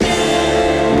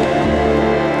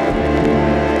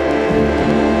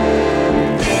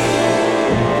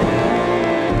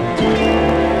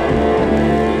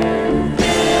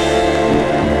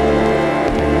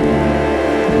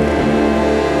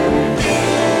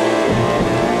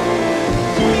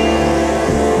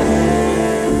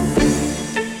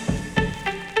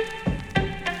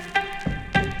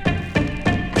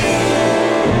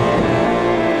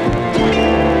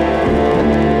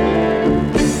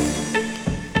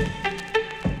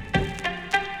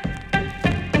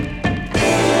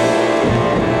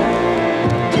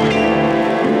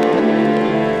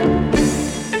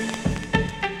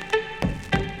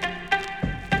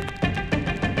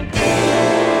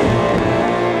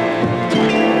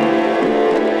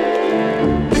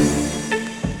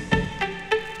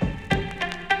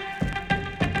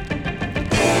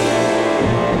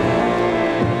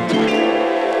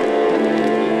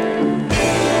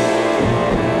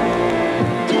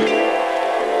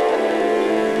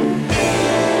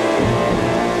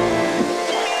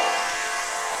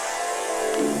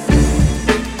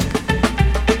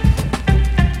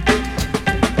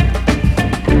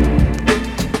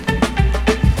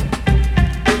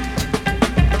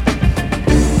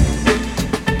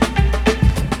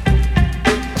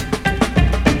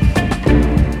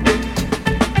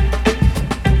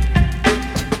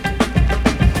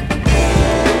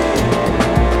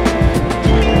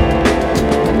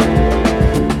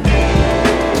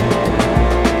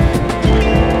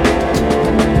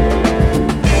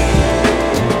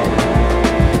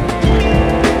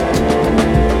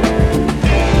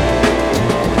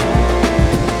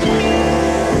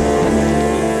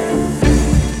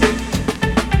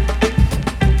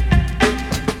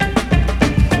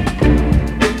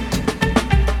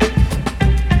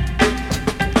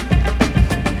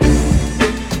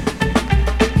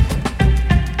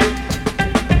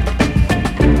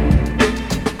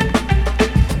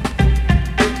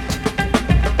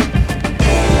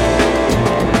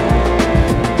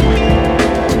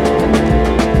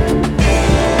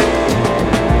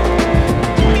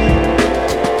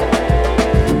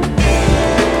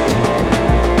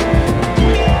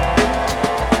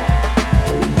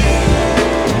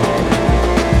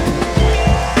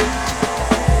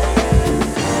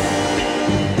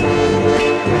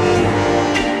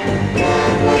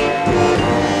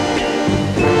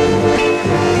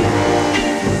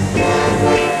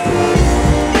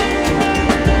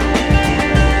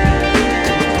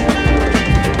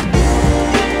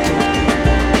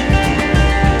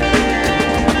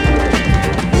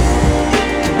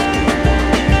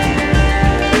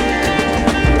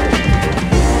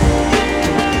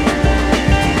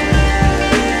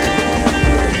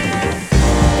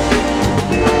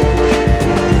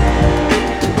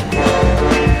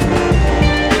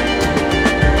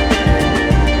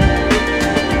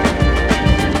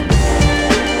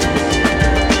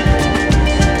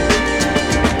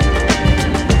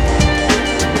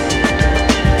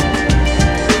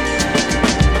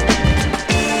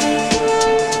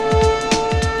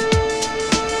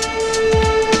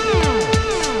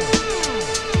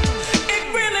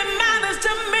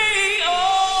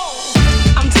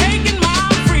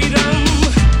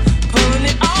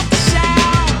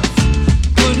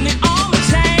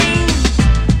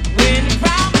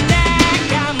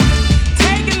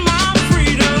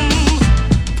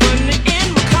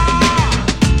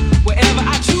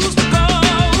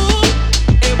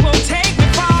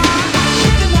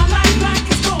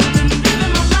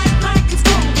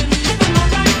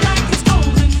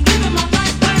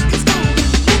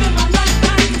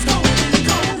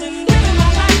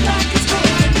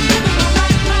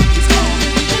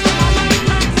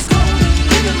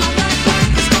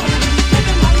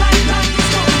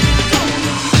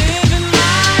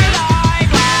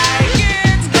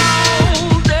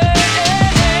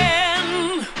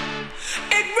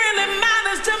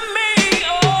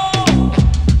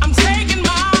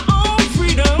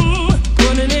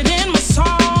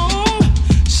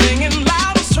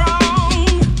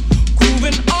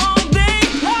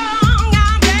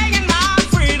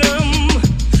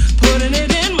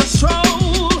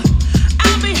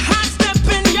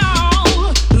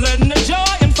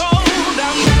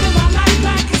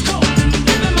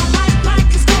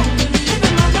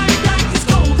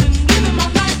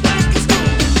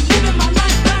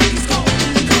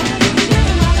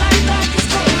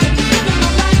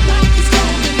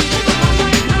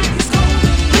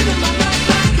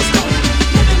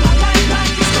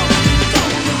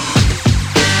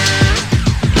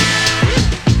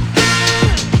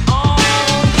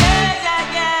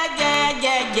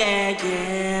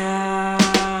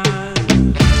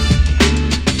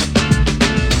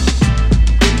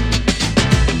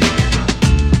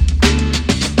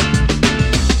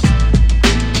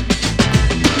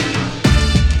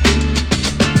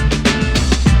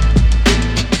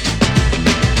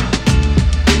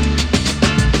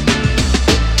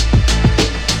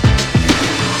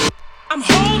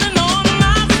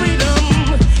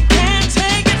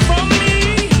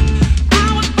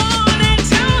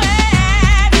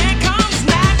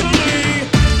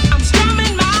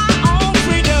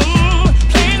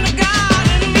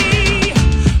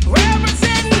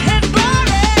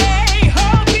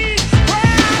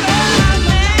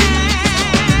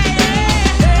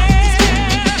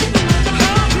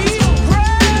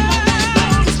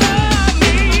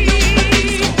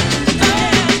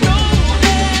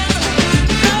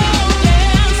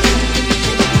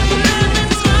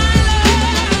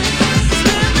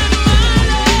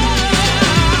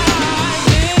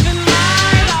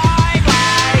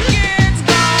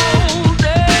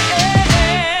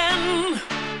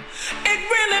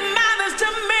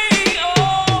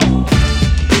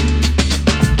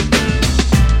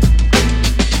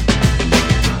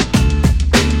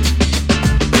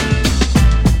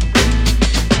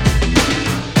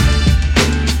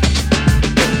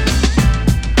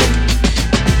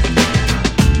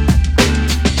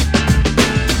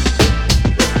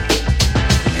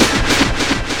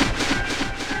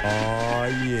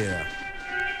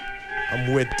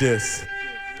this.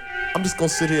 I'm just gonna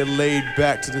sit here laid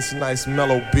back to this nice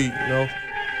mellow beat, you know,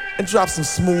 and drop some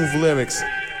smooth lyrics.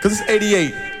 Cause it's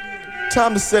 88.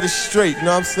 Time to set it straight, you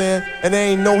know what I'm saying? And there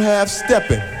ain't no half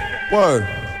stepping. Word.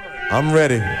 I'm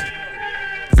ready.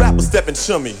 Rappers stepping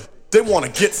to me. They wanna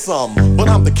get some, but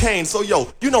I'm the Kane, so yo,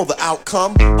 you know the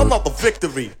outcome. I'm not the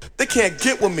victory, they can't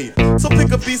get with me. So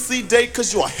pick a BC date,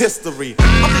 cause you're history.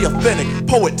 I'm the authentic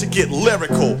poet to get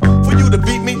lyrical. For you to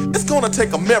beat me, it's gonna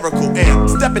take a miracle. And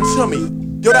stepping to me,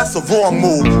 yo, that's a wrong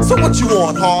move. So what you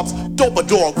on, Hobbs? Dope or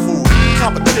dog food?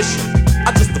 Competition,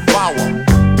 I just devour.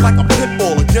 Like a pit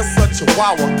bull against a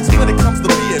chihuahua. Cause when it comes to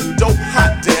being dope,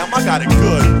 hot damn, I got it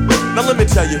good. Now let me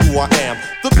tell you who I am.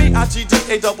 The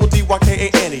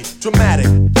B-I-G-D-A-D-D-Y-K-A-N-E. Dramatic,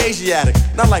 Asiatic,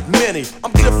 not like many.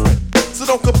 I'm different, so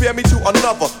don't compare me to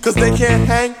another. Cause they can't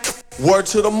hang, word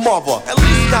to the mother. At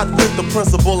least not with the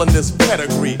principal in this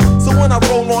pedigree. So when I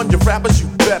roll on your rappers, you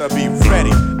better be ready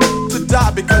to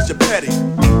die because you're petty.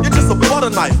 You're just a butter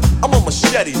knife, I'm a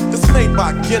machete. It's made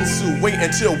by Ginsu, wait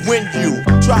until when you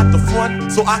try to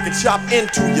front so I can chop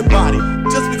into your body.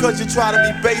 Just because you try to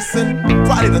be basing,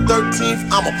 Friday the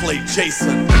 13th, I'ma play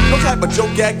Jason. No type of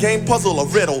joke, gag, game, puzzle, or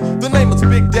riddle. The name is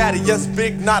Big Daddy, yes,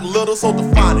 big, not little, so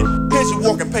define it. Here's your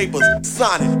walking papers,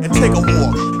 sign it, and take a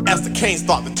walk as the canes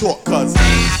start to talk, cause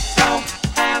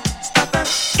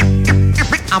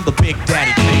I'm the Big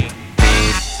Daddy King.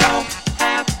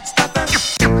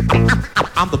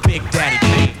 I'm the Big Daddy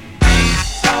King.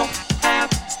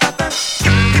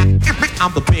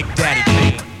 I'm the Big Daddy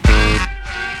King.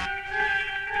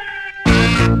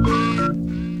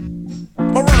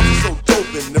 My rhymes are so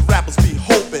dopin', the rappers be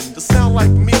hoping to sound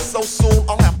like me so soon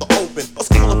I'll have to open a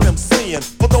school of MCing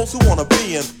for those who wanna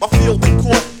be in my field in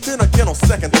court. Then again on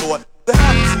second thought, the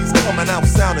habits coming out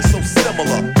sounding so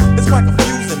similar. It's quite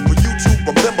confusing for you to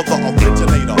remember the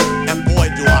originator. And boy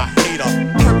do I hate a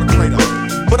perpetrator,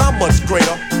 but I'm much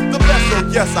greater. The best, so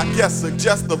yes, I guess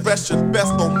suggest the rest should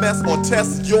best don't mess or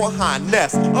test your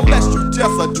highness. Unless you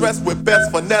just address with best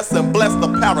finesse and bless the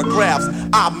paragraphs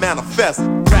I manifest.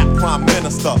 Rap prime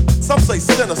minister, some say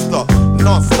sinister.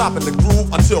 Non-stop in the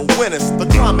groove until when it's the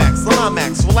climax.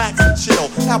 Relax and chill.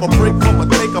 Have a break from a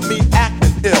take of me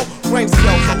acting ill. Brain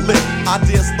cells are lit,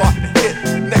 ideas start to hit.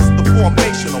 Next the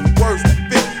formation of words that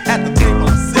fit. At the table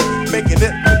I sit, making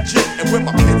it legit. And when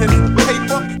my pen hits the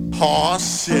paper, aw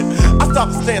shit, I stop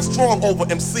to stand strong over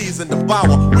MCs and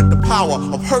devour with the power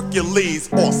of Hercules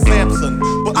or Samson.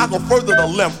 But I go further to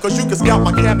limb, cause you can scout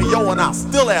my cameo and I'll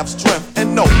still have strength.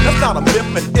 And no, that's not a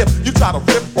myth, and if you try to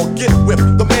rip or get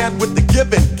whipped, the man with the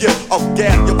given gift of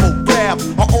gab, your vocab,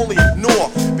 I only ignore.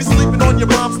 Be sleeping on your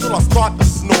rhymes till I start to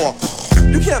snore.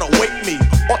 You can't awake me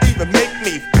or even make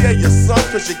me fear your son,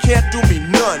 cause you can't do me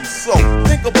none. So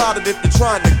think about it if you're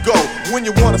trying to go. When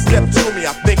you wanna step to me,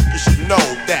 I think you should know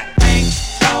that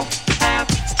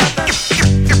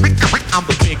I'm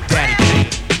the Big Daddy King.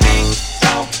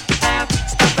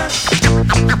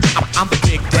 I'm the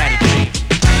Big Daddy King.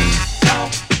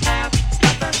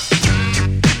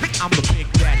 I'm the Big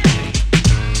Daddy King.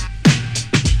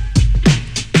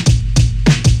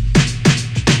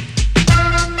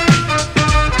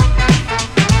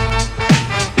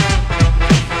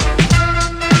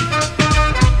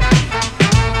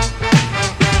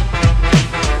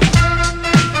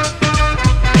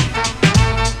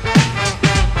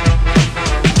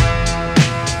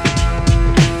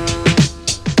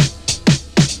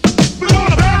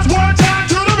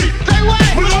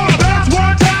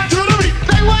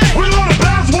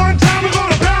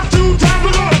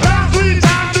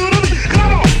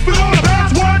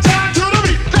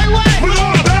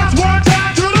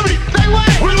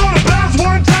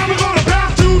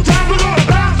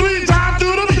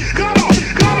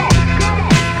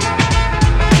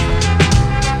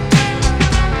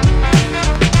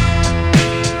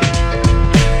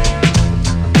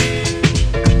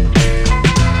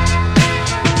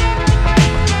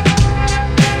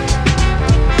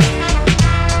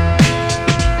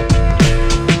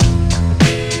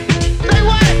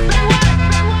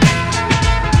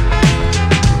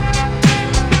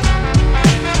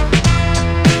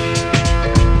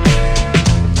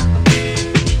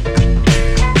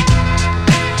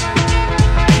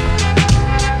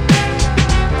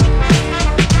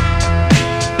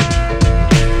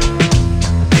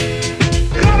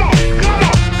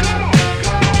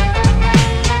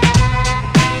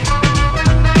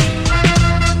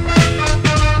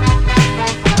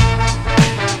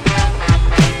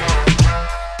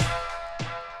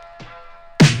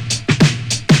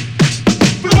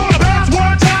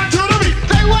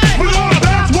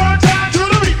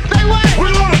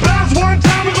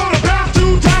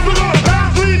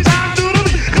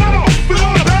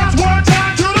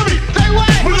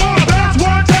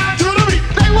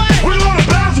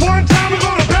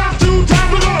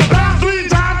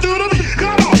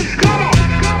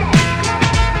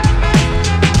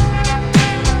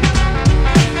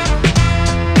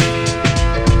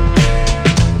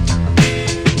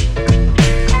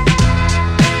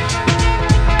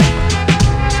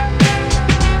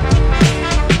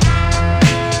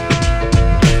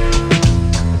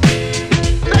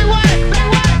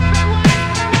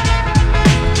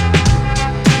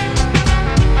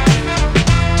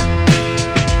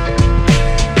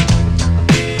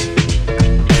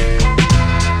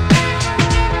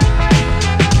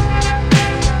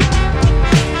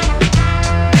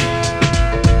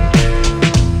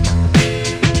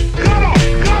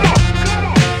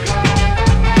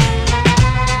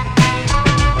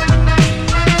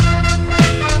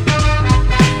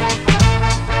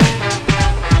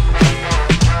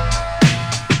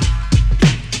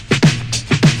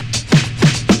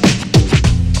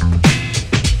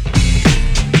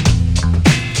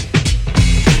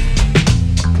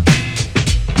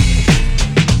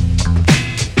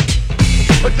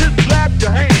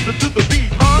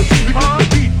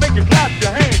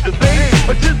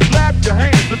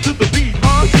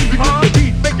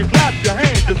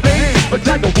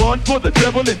 One for the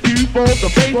devil and two for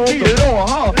the bass. Beat it on,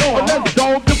 huh? But let's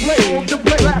dog to play.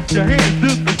 Clap your hands to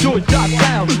the short shot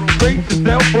sound. Brace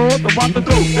yourself for the one to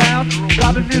go down.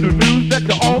 Got a little news that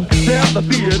you all can tell. The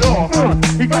theater, huh?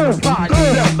 He got to find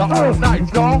himself the all night,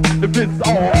 y'all. If it's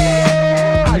all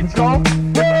night, y'all.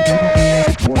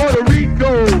 Puerto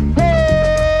Rico,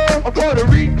 Puerto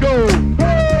Rico,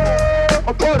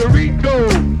 Puerto Rico,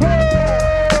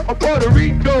 Puerto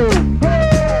Rico,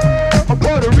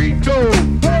 Puerto Rico,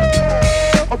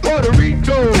 Puerto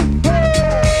Rico,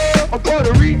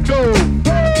 Puerto Rico,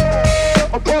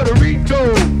 Puerto Rico.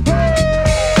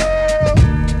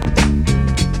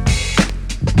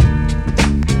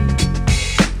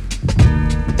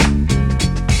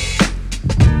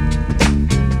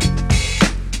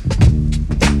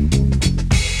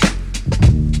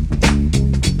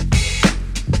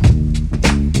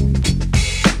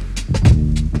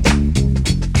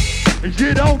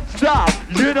 You don't stop,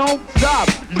 you don't stop,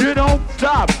 you don't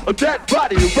stop. That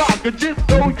body rockin', just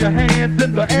throw your hands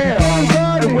in the air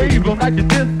and wave them like you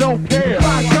just don't care.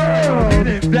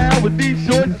 Getting down with these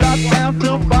short shots down,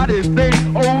 somebody say,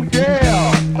 oh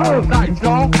yeah. All night,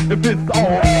 y'all, if it's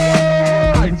all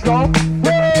night, y'all.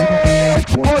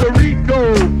 Puerto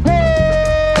Rico,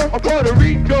 Puerto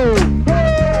Rico,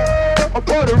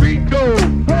 Puerto Rico,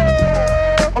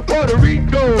 Puerto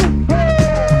Rico,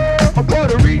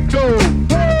 Puerto Rico,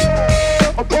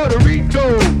 Puerto Rico,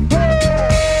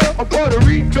 Puerto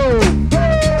Rico,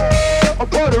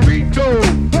 Puerto Rico.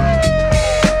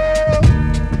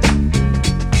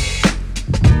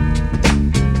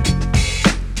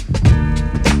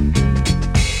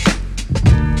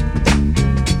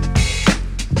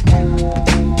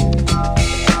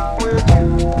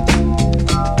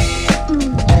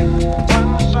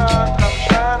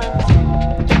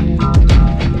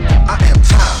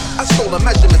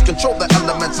 Control the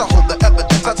elements, I hold the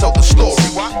evidence, I tell the story.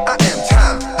 I am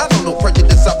time, I know no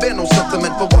prejudice, I bear no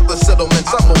sentiment for what the settlements,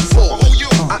 I move forward.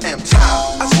 I am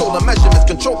time, I stole the measurements,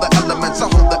 control the elements, I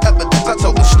hold the evidence, I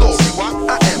tell the story.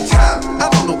 I am time,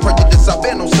 I know no prejudice, I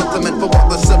bear no sentiment for what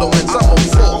the settlements, I move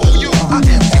forward. I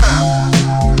am time.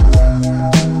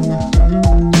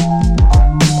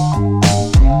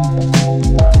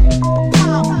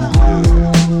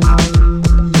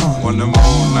 One of them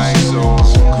all nights, so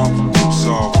comfortable,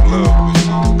 soft love with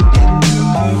you.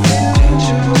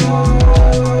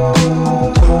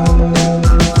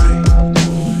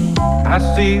 I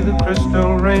see the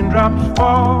crystal raindrops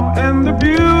fall, and the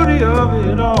beauty of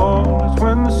it all is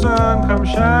when the sun comes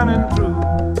shining through.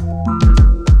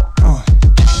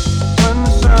 When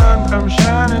the sun comes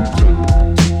shining through.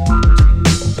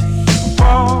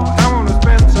 Fall, I wanna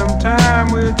spend some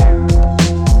time with you.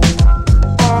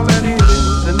 All that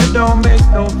is, and it don't make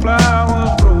no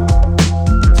flowers grow.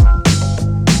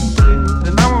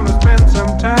 And I wanna spend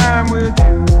some time with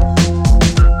you.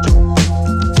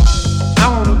 I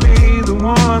wanna be the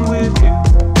one with you.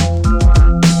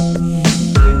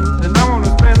 And I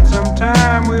wanna spend some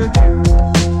time with you.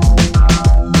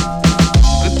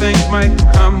 Good things might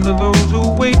come to those who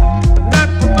wait, but not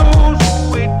for those who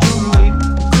wait too late.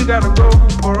 We gotta go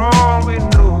for all we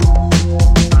know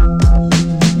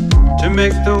to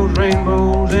make those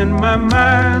rainbows in my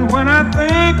mind when I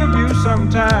think of you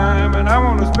sometime. And I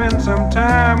wanna spend some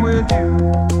time with you.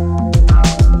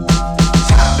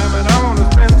 And I wanna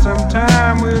spend some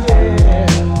time with you.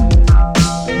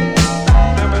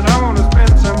 And I wanna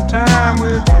spend some time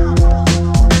with you.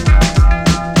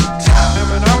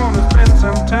 And I wanna spend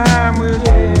some time with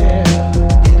you.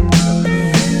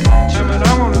 And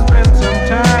I wanna spend some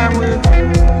time with you.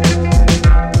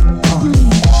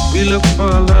 We look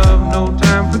for love, no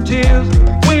time for tears.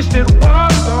 Wasted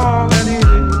water's all that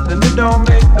is, and it don't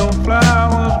make no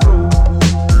flowers grow.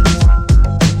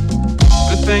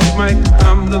 Good things might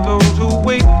come to those who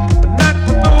wait, but not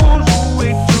for those who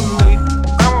wait too late.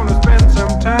 I wanna spend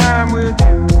some time with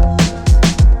you.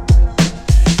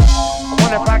 I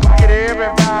wonder if I can get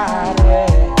everybody.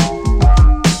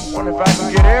 I wonder if I can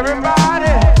get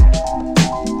everybody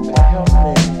to help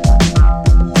me.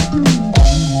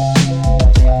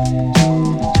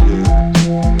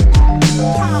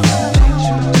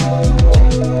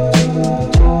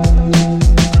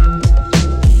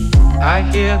 I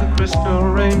hear the crystal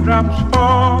raindrops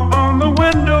fall on the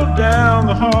window down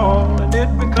the hall, and it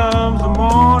becomes the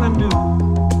morning dew.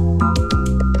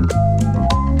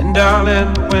 And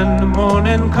darling, when the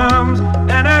morning comes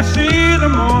and I see the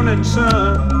morning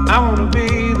sun, I wanna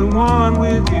be the one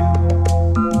with you.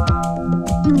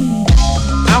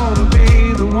 I wanna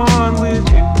be the one with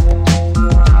you.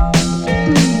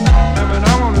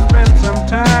 I wanna spend some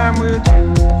time with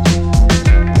you.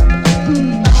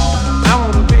 I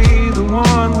wanna be the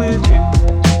one with you.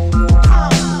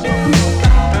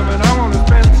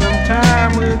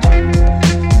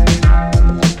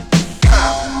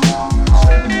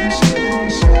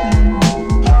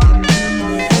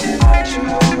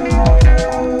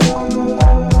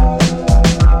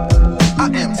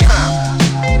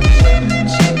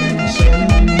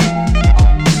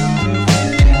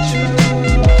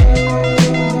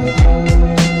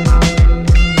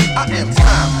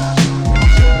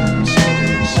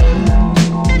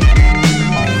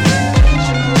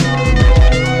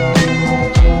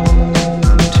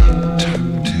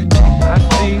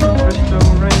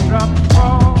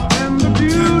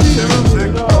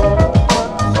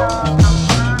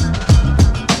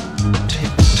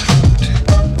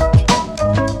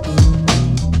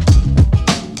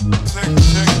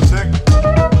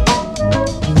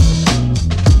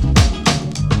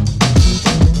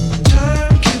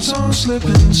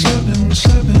 slipping, slipping,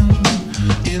 slipping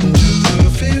into the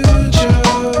future.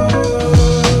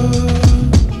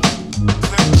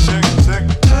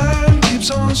 Time keeps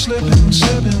on slipping,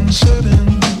 slipping,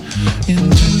 slipping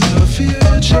into the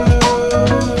future.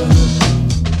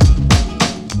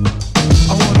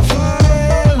 I wanna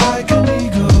fly like an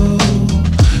eagle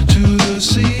to the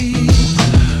sea.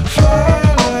 Fly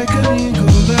like an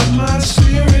eagle, let my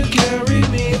spirit carry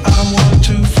me. I want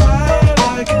to fly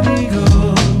like an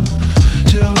eagle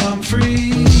till I'm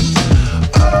free.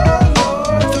 Oh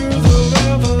Lord, through the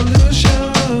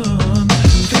revolution,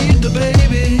 feed the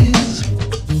babies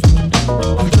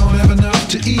who don't have enough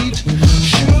to eat.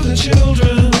 Shoe the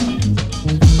children,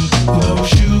 no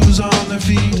shoes on their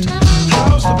feet.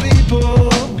 House the people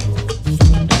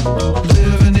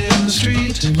living in the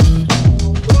street.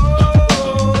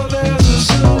 Oh, there's a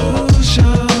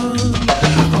solution.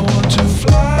 I want to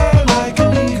fly like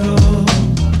an eagle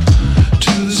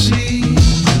to the sea.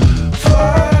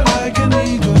 Fly like an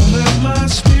eagle, let my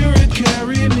spirit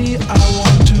carry me. I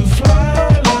want to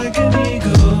fly like an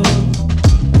eagle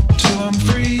till I'm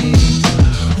free.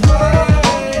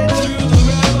 Right through the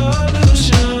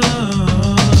revolution.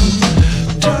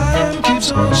 Time keeps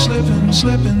on slipping,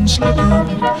 slipping, slipping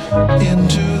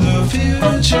into the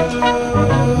future.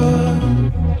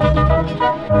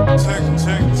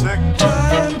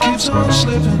 Time keeps on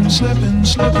slipping, slipping,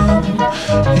 slipping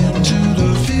into the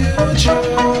future.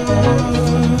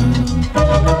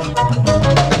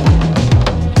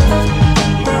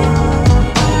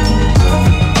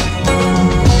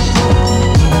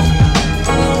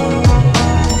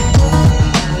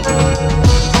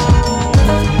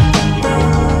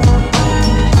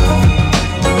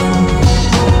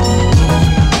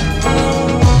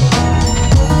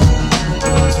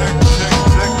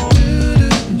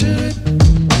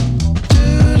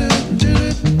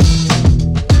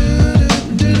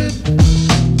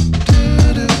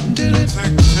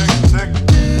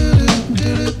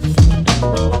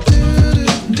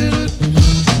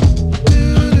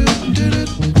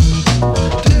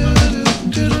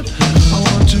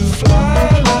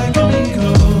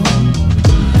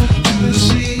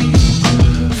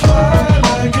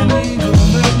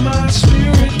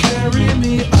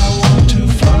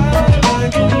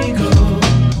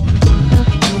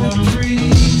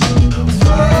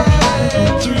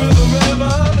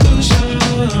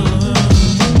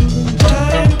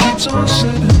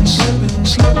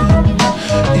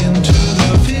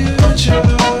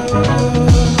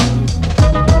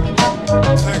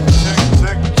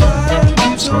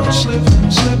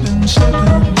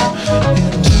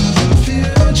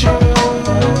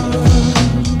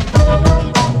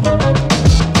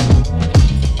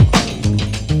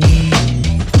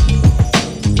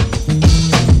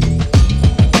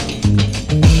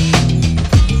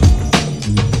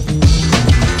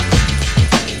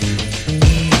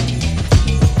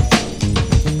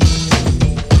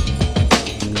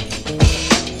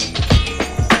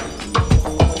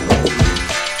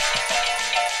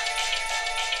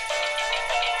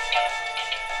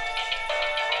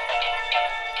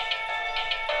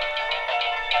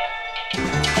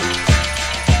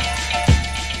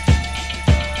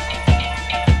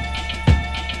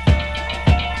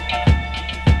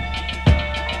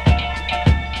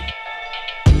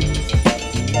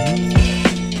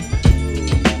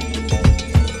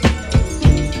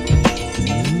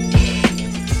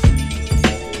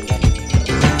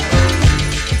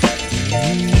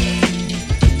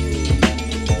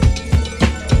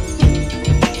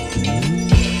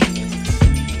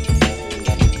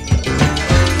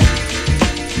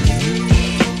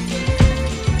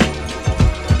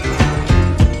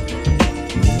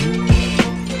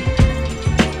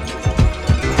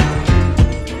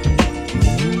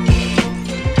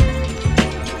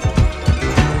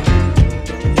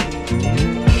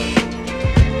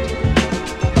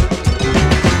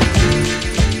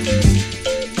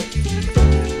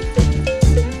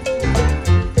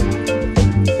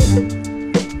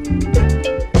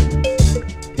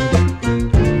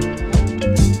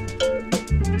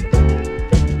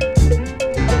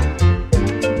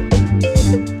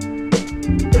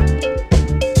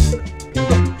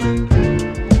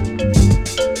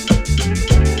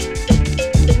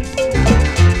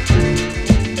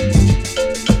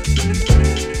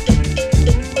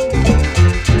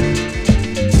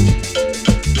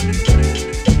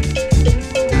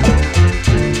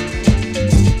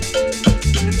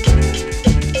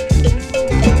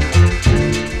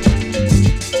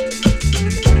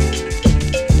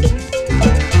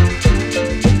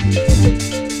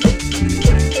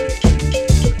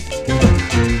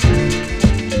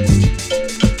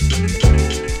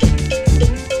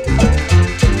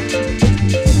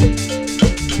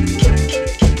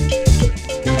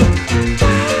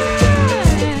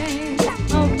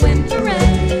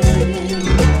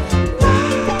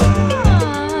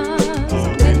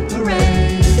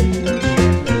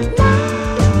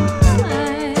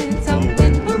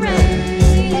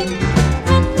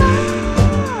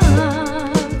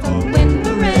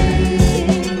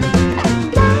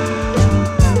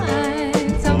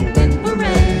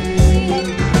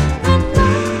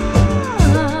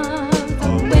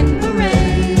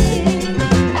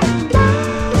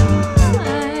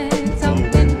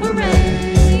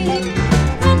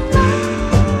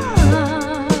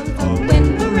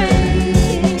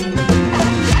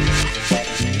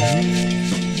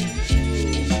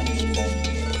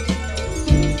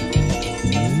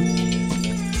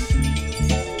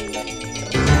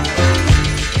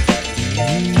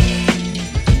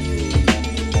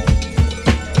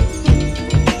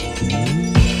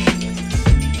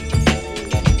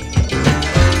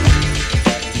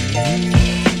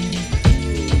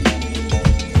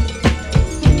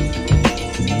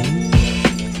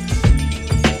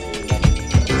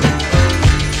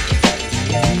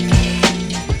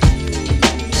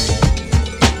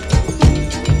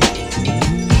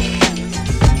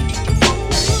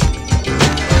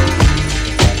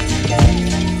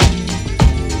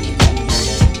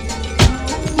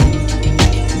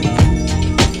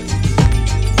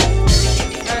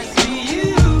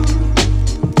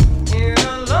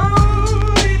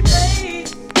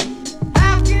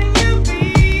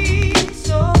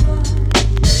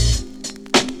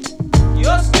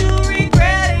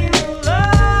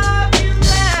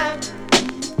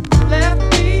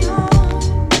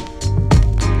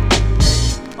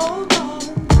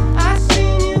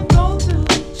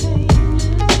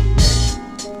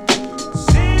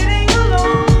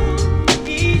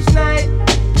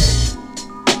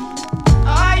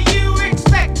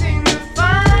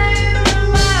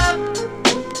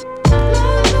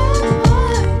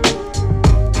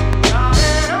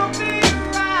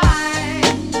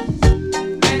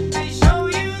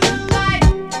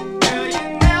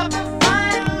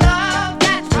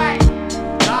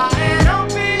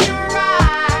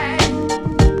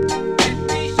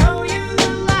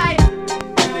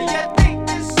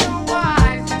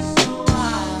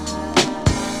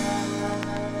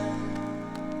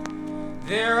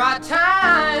 There are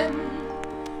times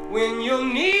when you'll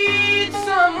need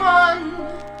someone,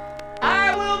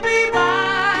 I will be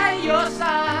by your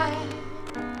side.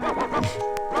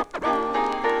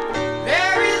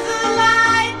 There is a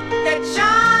light that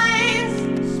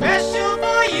shines special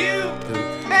for you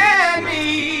and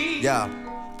me. Yeah,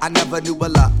 I never knew a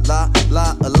la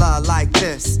like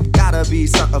this. Gotta be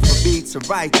something for me to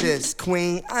write this.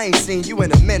 Queen, I ain't seen you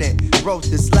in a minute. Wrote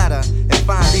this letter and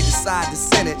finally decided to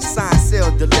send it. Signed,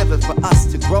 sealed, delivered for us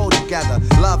to grow together.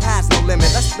 Love has no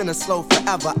limit, let's spin it slow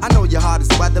forever. I know your heart is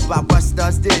weathered by what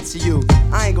studs did to you.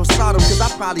 I ain't gon' start them cause I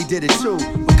probably did it too.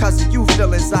 Because of you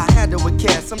feelings I handle with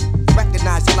care. Some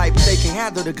recognize your light but they can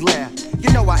handle the glare.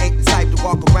 You know I ain't the type to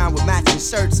walk around with matching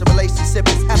shirts. A relationship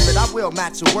is effort, I will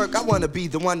match your work. I wanna be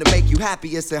the one to make you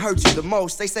happiest and hurt you the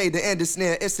most. They say the end is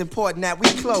near, it's important that we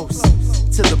close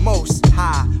to the most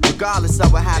high. Regardless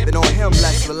of what happened on him,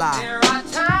 let's rely. There are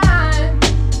times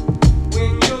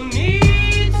when you'll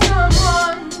need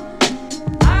someone,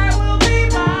 I will be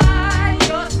by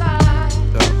your side.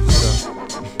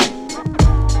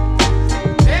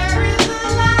 There is a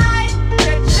light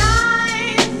that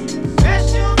shines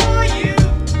special for you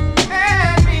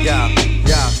and me.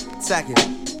 Yeah, second.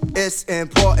 It's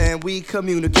important we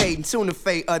communicate and tune the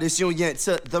fate of this union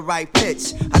to the right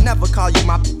pitch. I never call you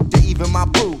my to even my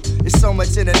boo. There's so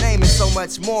much in the name and so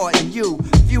much more in you.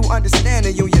 Few understand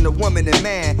the union of woman and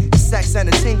man. Sex and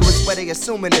a tingle is where they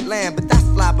assuming it land. But that's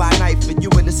fly by night for you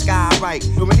in the sky, right?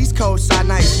 During these cold shy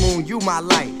nights, moon, you my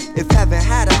light. If heaven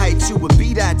had a height, you would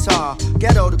be that tall.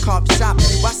 Ghetto to coffee shop,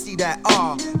 you, I see that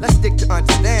all. Let's stick to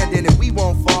understanding and we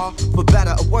won't fall. For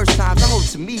better or worse times, I hope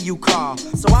to me you call.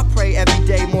 So I pray every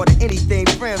day more than anything,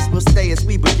 friends will stay as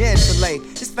we begin to lay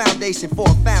this foundation for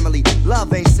a family.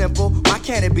 Love ain't simple, why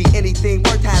can't it be anything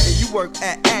worth having you work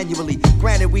at annually?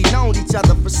 Granted, we known each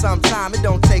other for some time, it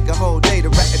don't take a whole day to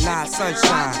recognize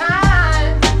sunshine. There are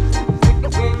times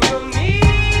when you'll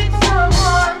need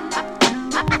someone,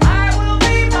 I will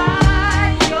be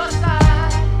by your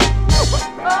side.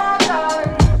 Oh,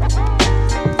 darling,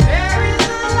 there is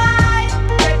a light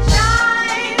that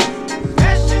shines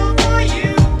special for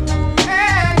you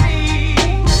and me.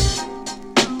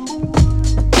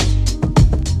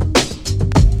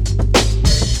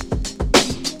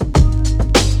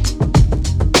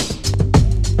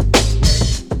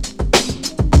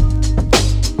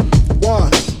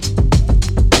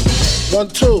 One,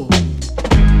 two.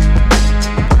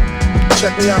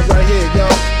 Check me out right here, yo.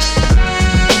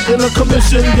 In a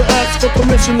commission, you ask for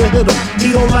permission to hit him.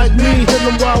 He don't like me, hit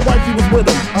him while wifey was with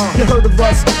him. You heard of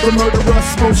us, the murderers,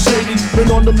 most shady.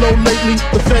 Been on the low lately,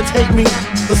 the feds hate me.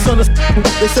 The sun is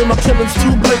they say my killing's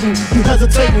too blatant. You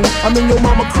hesitating, I'm in your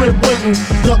mama crib waiting.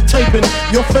 Duct taping,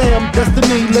 your fam,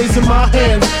 destiny lays in my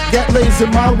hands. Gat lays in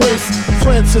my waist.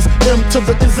 Francis, M to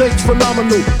the is H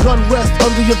phenomenal. Gun rest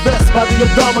under your vest by the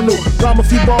abdominal. Rhyme a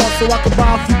few bars so I can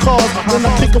buy a few cars. Then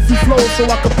I kick a few flows so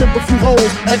I can pimp a few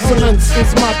holes. Excellence is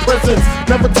my presence.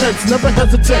 Never tense, never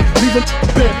hesitate. Leave it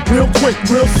bent, real quick,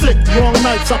 real sick. Wrong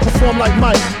nights, I perform like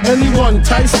Mike. Anyone,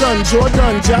 Tyson,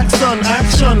 Jordan, Jackson,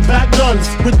 action, back guns,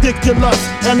 ridiculous.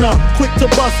 And quick to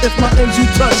bust if my ends you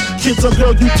touch. Kids or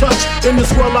girl you touch, in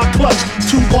this world I clutch.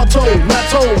 Two auto,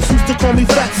 Matos, used to call me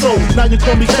Fatso. Now you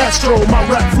call me Castro, my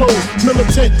rap flows.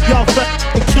 Militant, y'all fat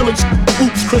and killing.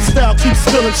 Oops, Cristal keeps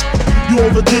spilling. You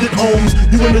overdid it, Holmes.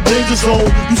 You in the danger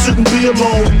zone. You shouldn't be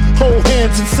alone. Hold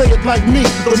hands and say it like me.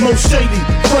 The most shady,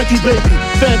 Frankie baby,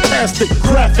 fantastic,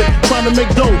 graphic, trying to make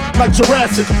dough like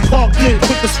Jurassic Park did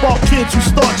with the spark kids who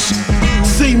start shit.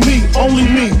 See me, only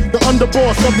me, the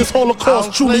underboss of this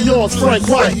Holocaust, truly yours, Frank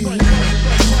White.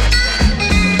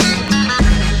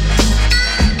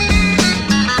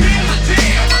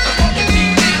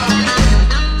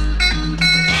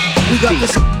 We got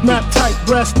this map tight,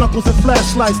 brass knuckles and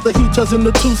flashlights. The heaters in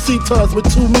the two-seaters with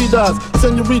 2 meters.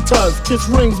 Senoritas, kiss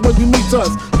rings when you meet us.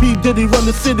 P. Diddy run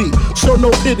the city, show no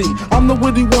pity. I'm the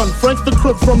witty one, Frank's the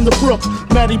crook from the brook.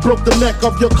 Maddie broke the neck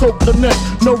of your coke connect.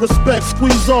 No respect,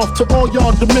 squeeze off to all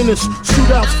y'all diminish.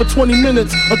 Shootouts for 20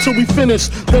 minutes until we finish.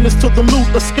 Then it's to the loot,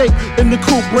 escape in the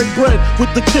coupe, break bread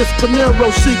with the kiss. Panero,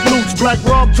 chic loots, Black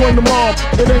Rob join the mob.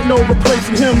 It ain't no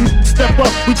replacing him. Step up,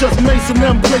 we just macing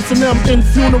them, placing them in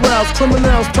funerals.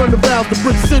 Criminals turn the valves to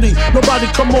Brick City. Nobody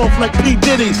come off like P.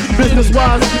 Diddy. Business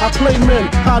wise, I play men.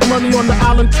 Hide money on the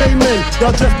island Cayman.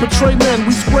 Y'all just betray men,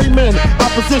 we spray men.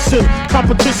 Opposition,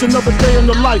 competition of a day in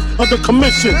the life of the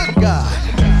commission. God.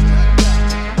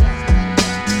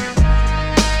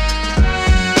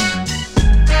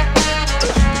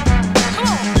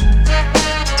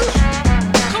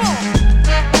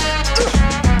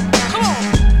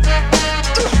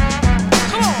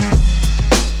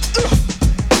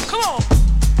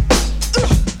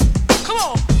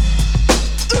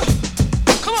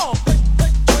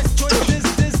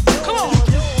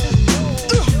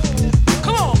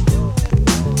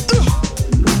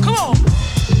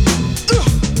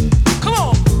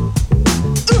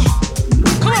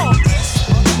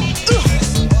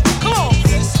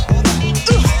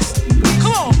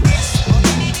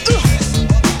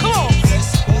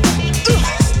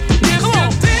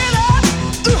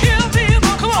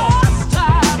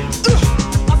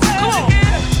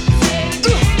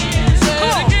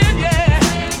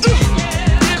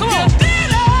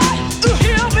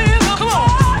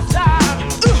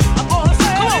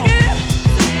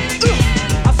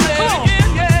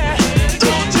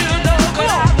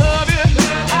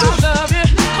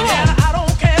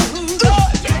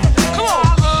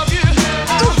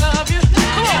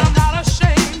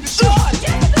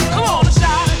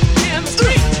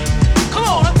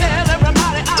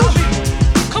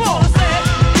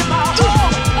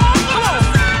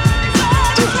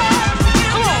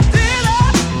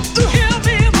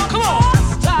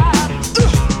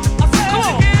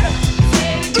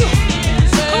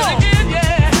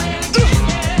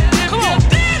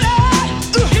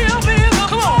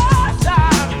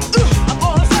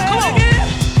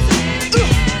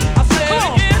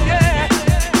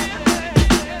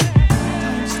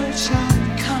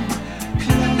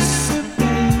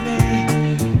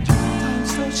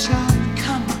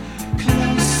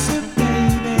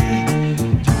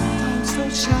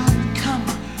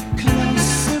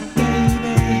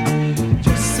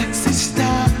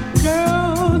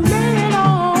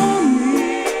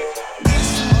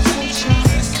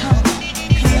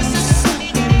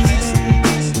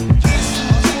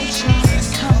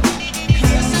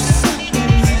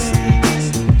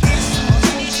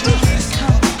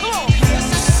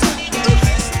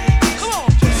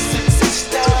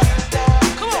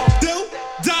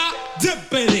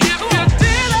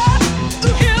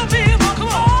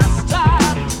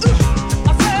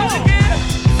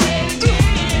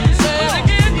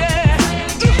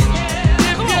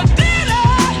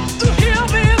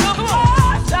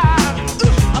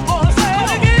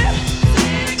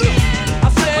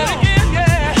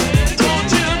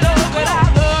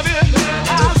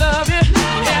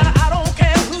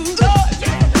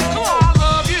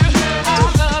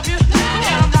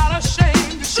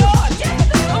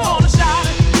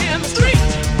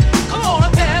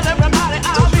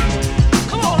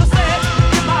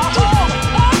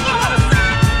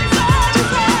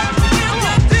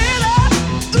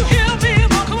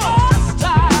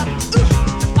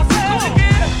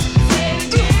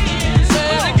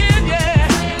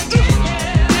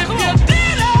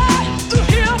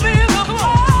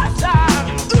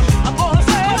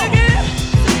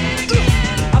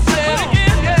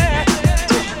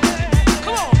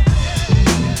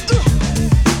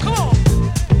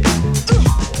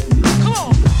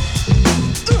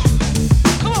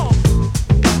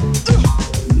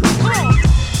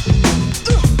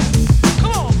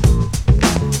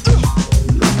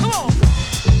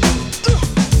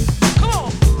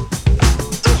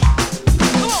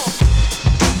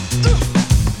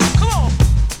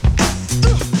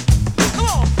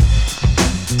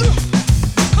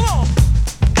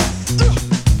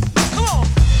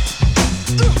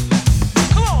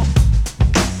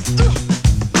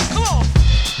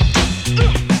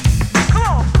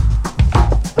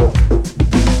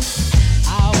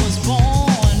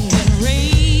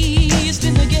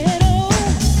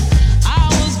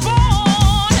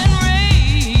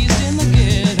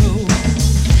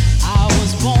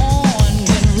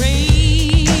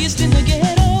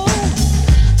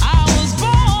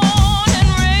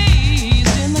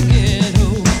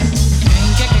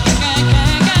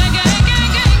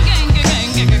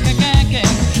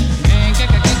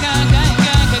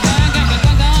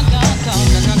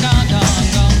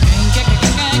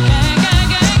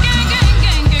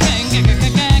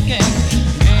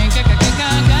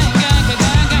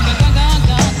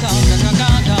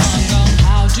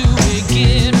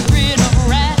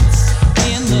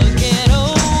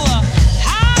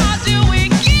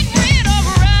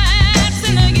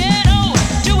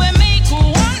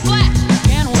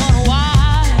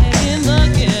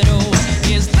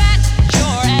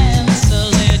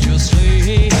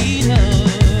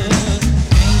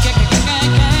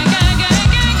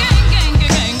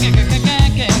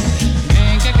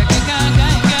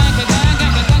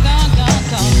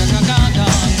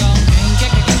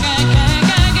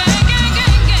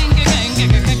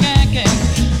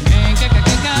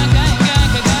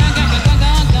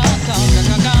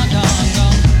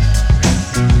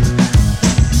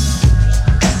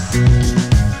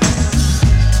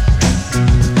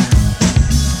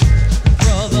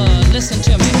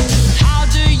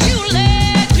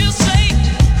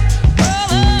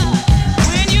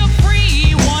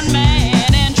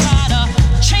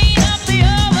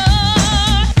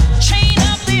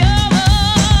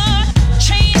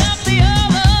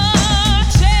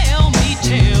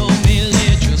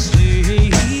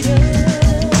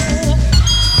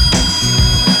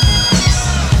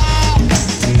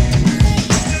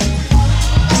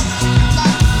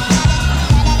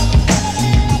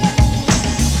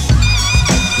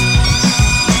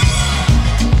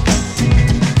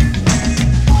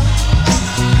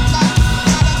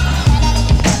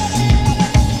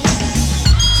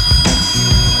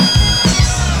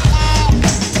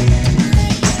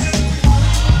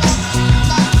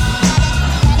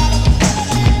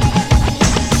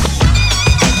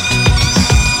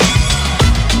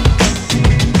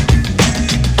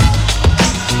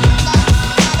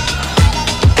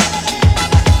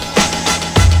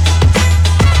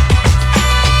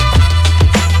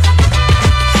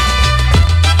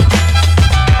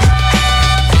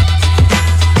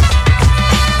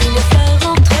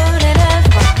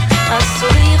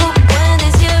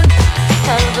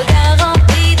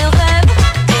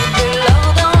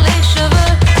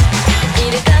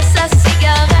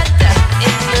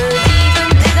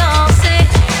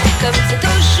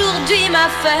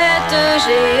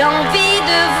 j'ai envie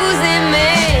de vous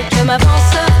aimer. Je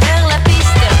m'avance vers la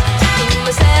piste, il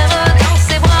me serre dans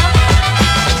ses bras.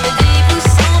 Il me dit vous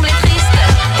semblez triste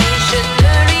et je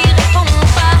ne lui réponds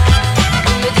pas.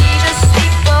 Il me dit je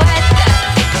suis poète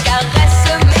et caresse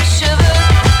mes cheveux.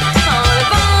 En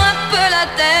levant un peu la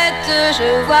tête, je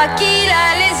vois qu'il a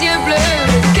les yeux bleus.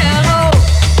 Le cœur au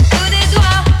bout des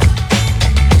doigts.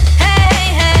 Hey,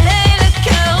 hey, hey, le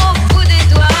cœur au bout des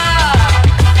doigts.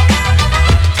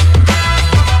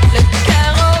 Le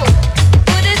cœur au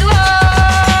bout des doigts.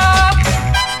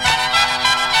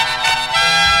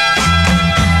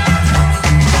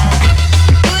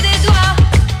 Bout des doigts.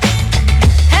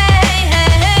 Hey,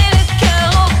 hey, hey, le cœur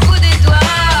au bout des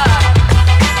doigts.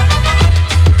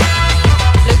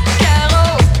 Le cœur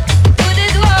au bout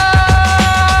des doigts.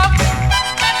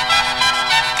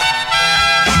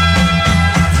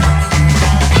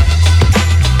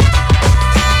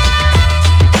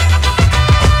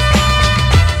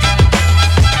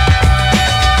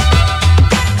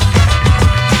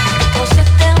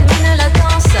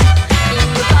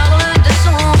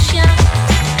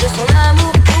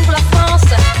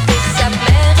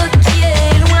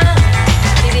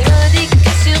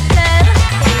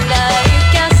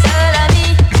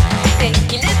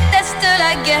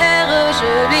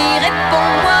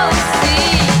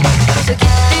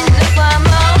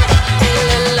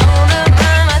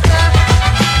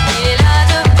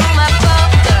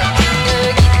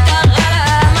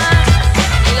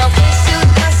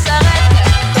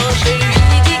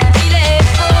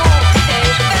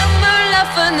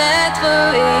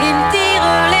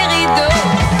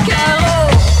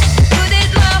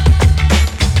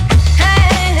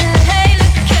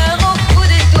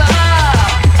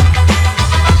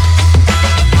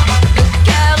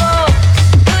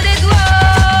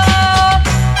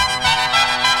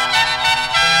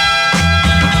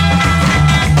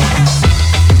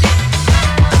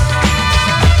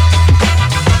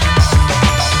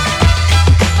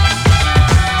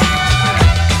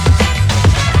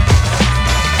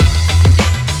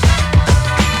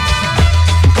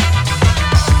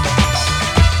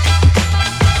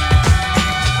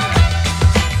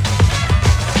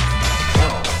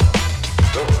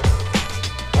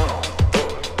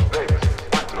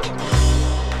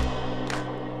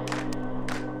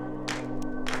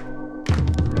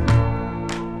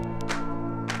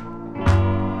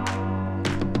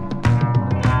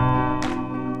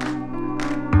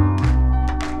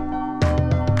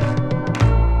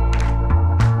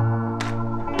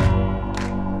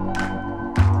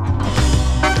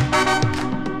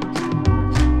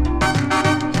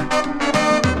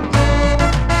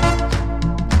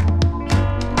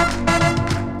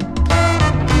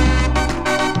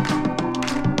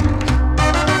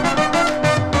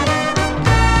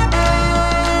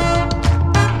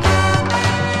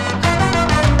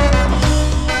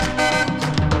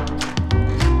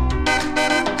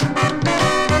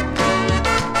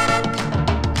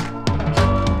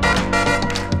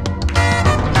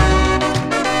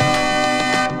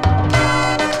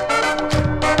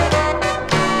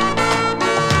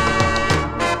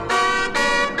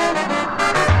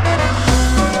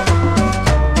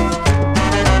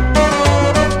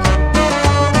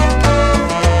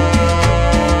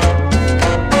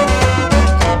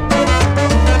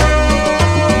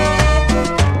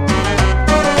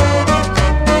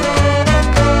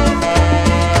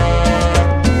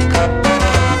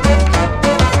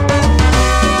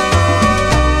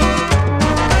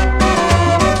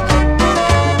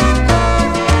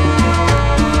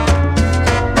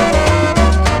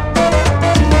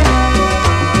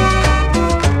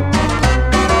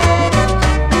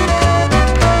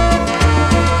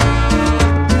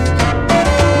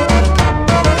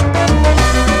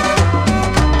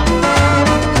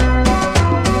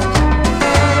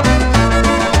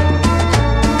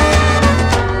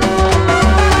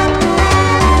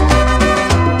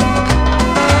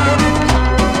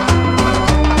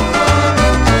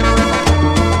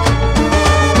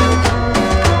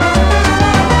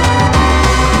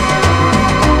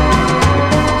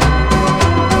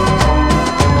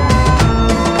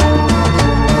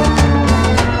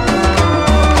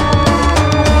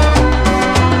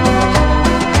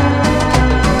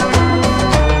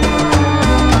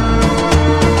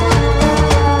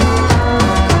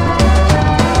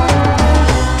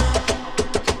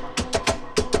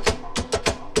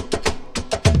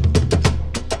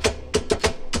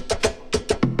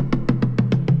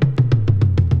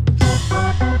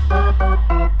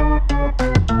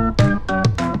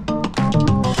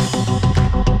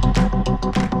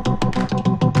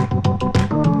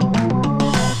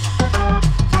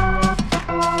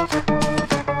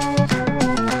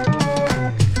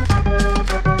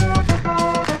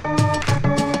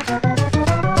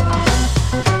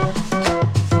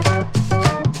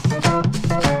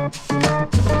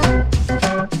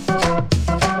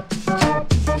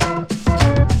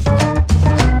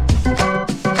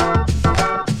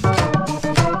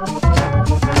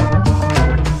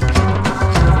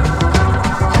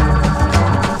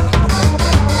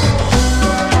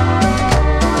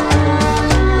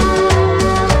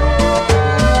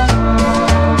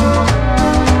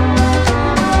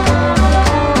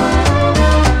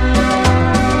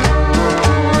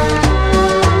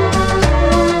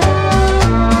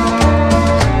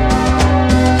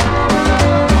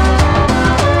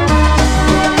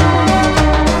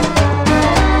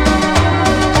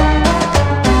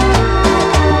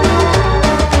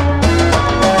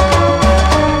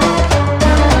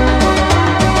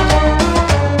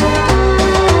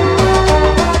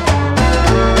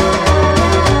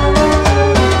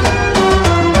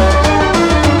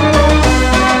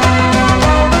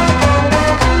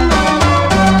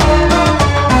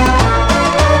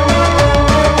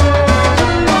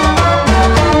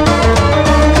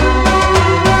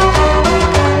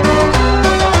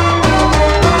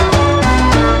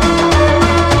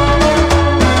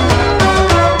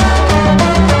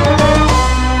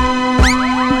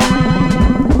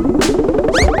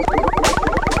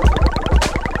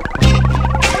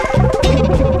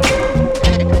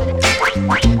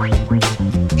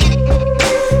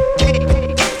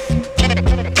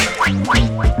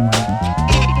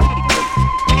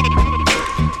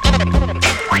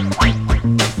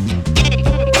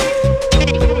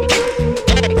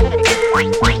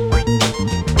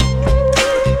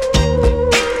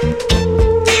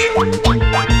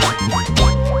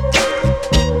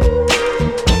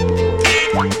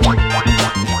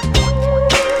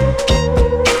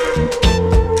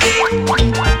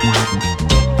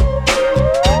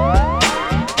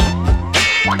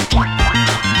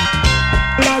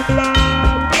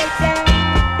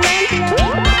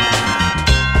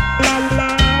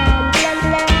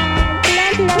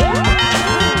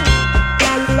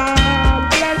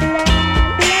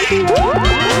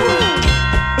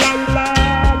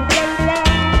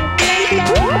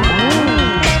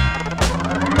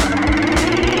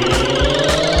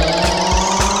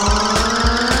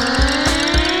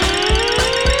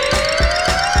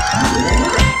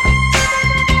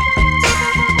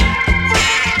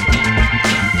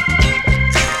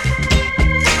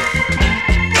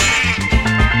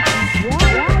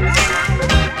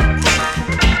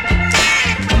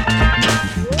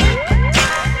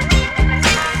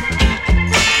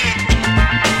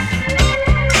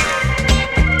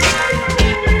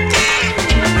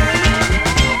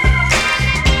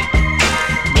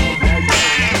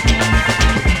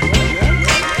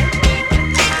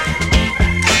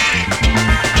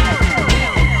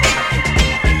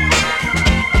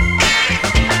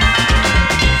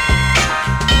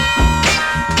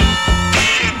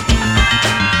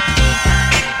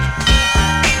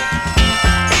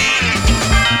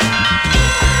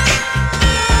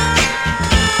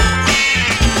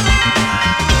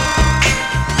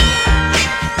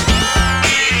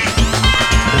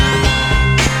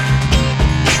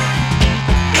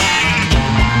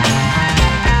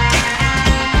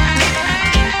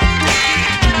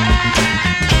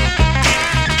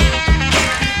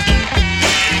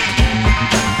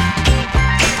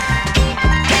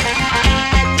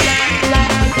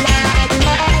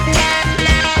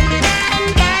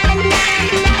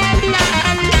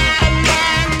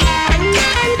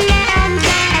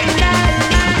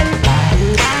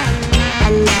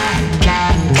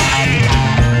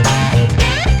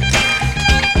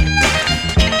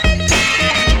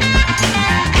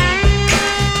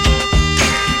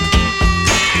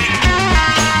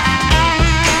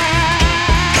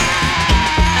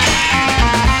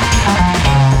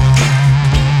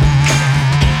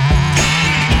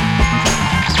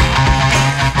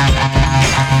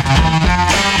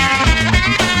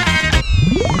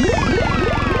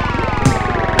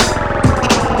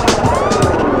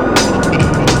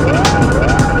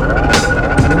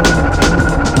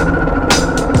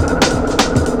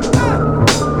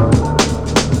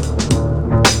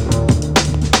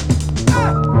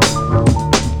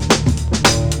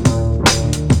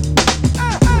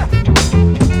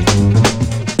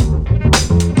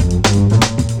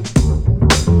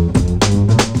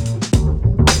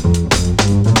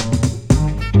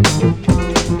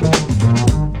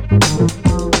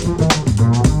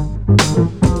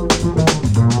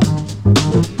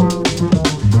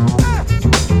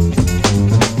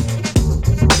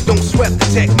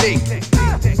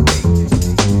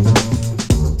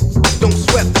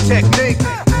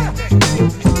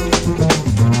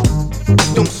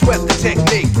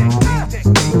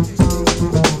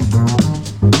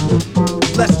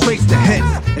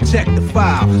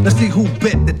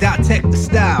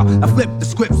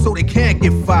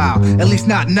 At least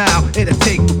not now, it'll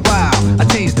take a while. I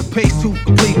change the pace to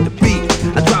complete the beat.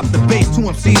 I drop the bass to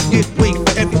MCs get weak.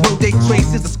 For every word they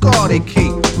trace is a scar they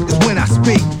keep. Cause when I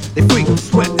speak, they freak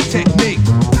sweat the technique.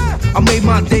 I made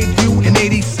my debut in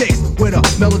 '86 with a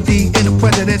melody in the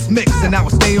president's mix. And I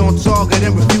would stay on target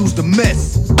and refuse to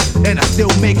miss. And I still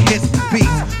make hits for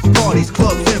beats. For parties,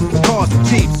 clubs, and for cars and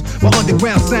jeeps. My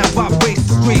underground sound vibrates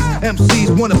the streets. MCs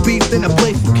wanna beef, then I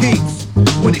play for keeps.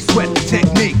 When they sweat the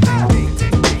technique.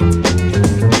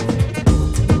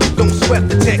 Sweat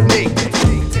the technique.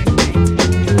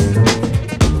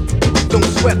 Don't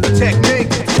sweat the technique.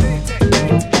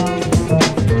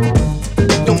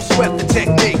 Don't sweat the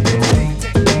technique.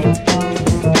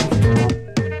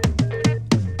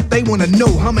 They wanna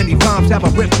know how many rhymes have I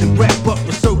ripped and wrecked, but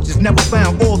researchers never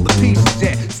found all the pieces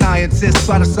yet. Scientists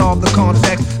try to solve the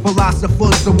context.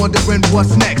 Philosophers are wondering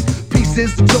what's next.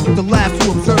 Pieces took the labs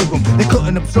to observe them. They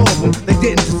couldn't absorb them, they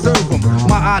didn't deserve them.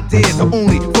 My ideas are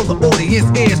only for the audience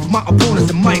ears. For my opponents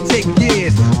it might take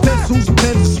years. Pencils,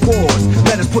 pens, and swords.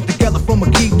 Letters put together from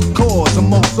a key to cause.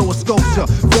 I'm also a sculpture,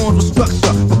 formed with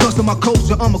structure. Because of my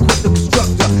culture, I'm a quick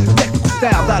constructor. Technical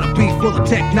style that'll be full of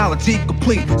technology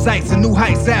complete. Sights and new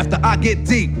heights after I get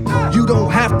deep. You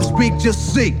don't have to speak,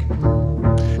 just seek.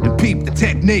 And peep the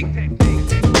technique.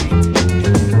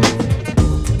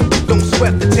 Don't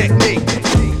sweat the technique.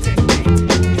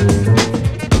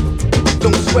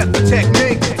 Don't sweat the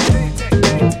technique.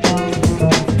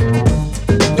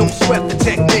 Don't sweat the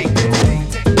technique.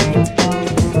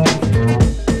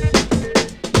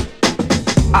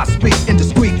 I speak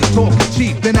indiscreet, talking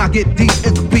cheap, then I get deep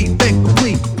in the beat, think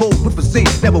complete, pulled with physique,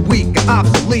 never weak or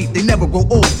obsolete. They never grow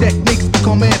old, techniques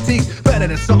become antiques, better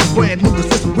than something brand new, 'cause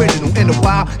it's original. In a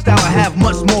while, style I have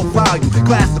much more value.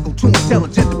 Classical, too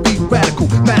intelligent to be radical,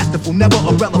 masterful, never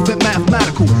irrelevant,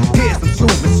 mathematical. Here's some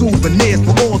souvenirs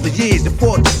for all the years you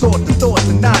fought to sort the thoughts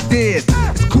and ideas.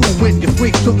 It's cool when you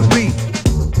freak to the beat,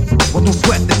 well don't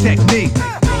sweat the technique.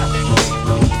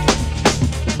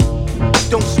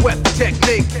 Don't sweat the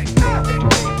technique.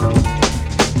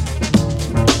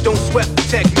 Don't sweat the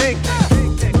technique.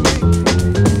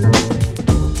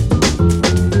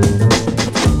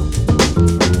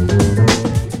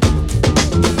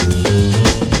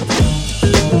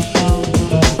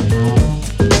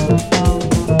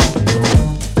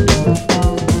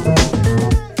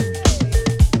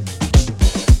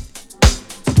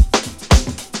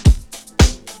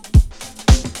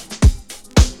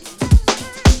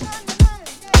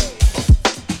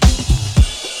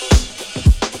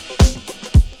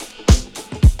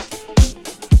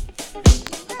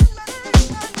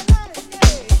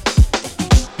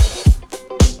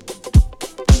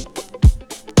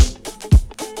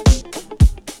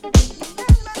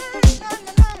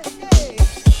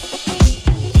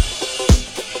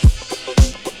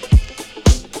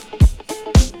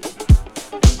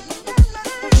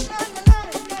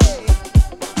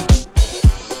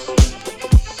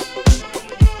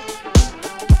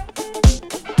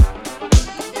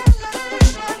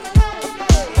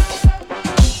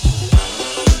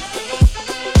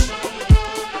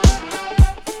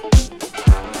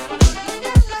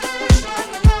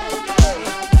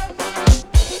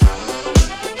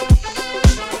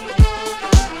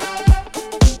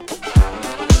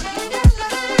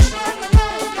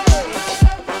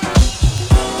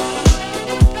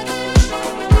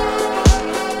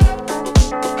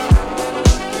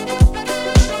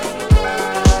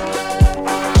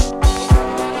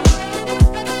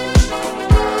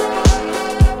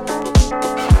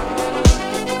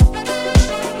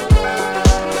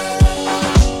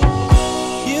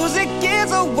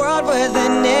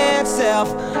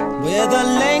 with a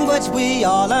language we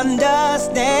all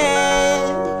understand,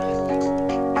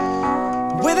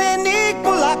 with an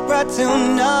equal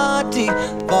opportunity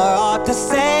for all to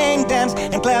sing, dance,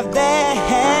 and clap their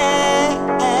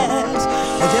hands.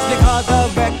 But just because a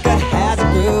record has a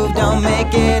groove, don't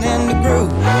make it in the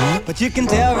groove. But you can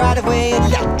tell right away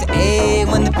left to A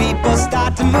when the people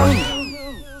start to move.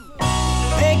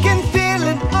 They can feel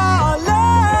it all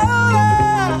over.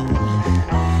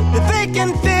 They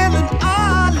can feel it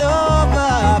all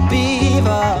over,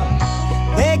 Beaver.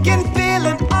 They can feel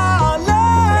it all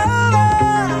over.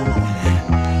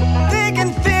 They can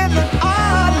feel it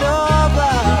all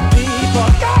over, Beaver.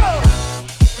 Go!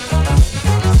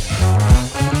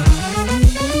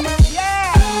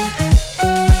 Yeah!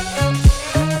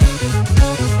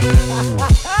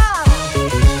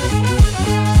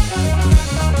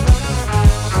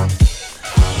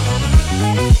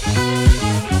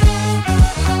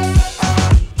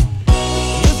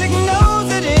 Music knows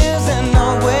it is and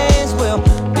always will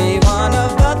be one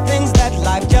of the things that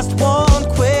life just won't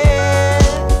quit.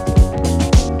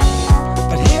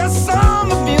 But here's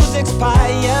some of music's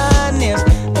pioneers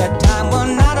that time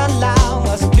will not allow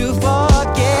us to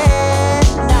forget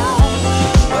now.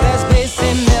 Well, there's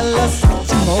Basie Miller,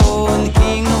 Satchmo, and the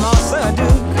King Rossa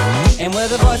Duke. And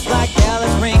with a voice like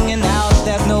Dallas ringing out,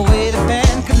 there's no way the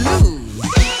band could lose.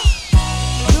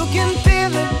 You can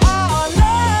feel it all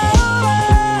over.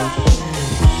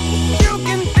 You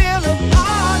can feel it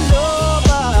all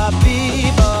over,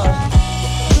 people.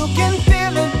 You can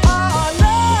feel it all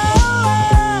over.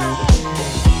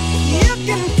 You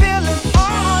can feel it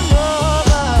all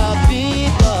over,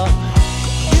 people.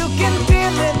 You can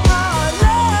feel it all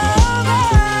over.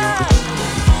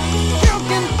 You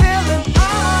can feel it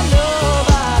all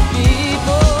over, people.